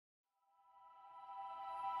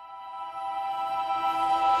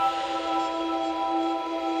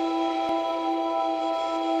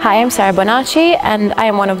Hi, I'm Sarah Bonaci, and I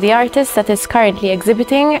am one of the artists that is currently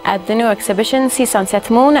exhibiting at the new exhibition Sea Sunset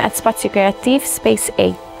Moon at Spazju Kreattiv, Space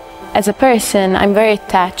A. As a person, I'm very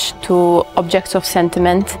attached to objects of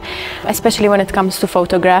sentiment, especially when it comes to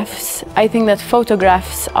photographs. I think that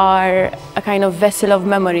photographs are a kind of vessel of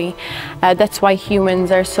memory. That's why humans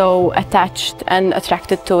are so attached and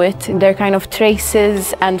attracted to it. They're kind of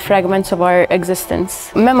traces and fragments of our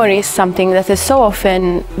existence. Memory is something that is so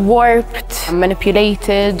often warped,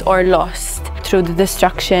 manipulated, or lost. Through the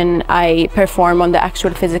destruction I perform on the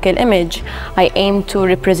actual physical image, I aim to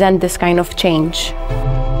represent this kind of change.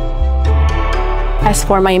 As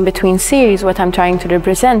for my in-between series, what I'm trying to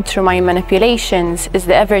represent through my manipulations is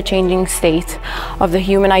the ever-changing state of the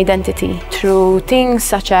human identity through things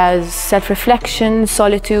such as self-reflection,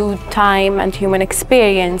 solitude, time, and human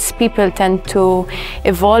experience. People tend to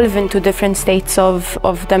evolve into different states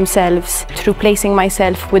of themselves through placing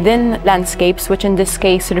myself within landscapes, which in this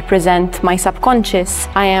case represent my subconscious.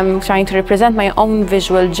 I am trying to represent my own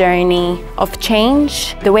visual journey of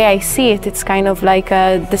change. The way I see it, it's kind of like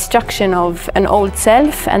a destruction of an old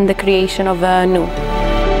self and the creation of a new.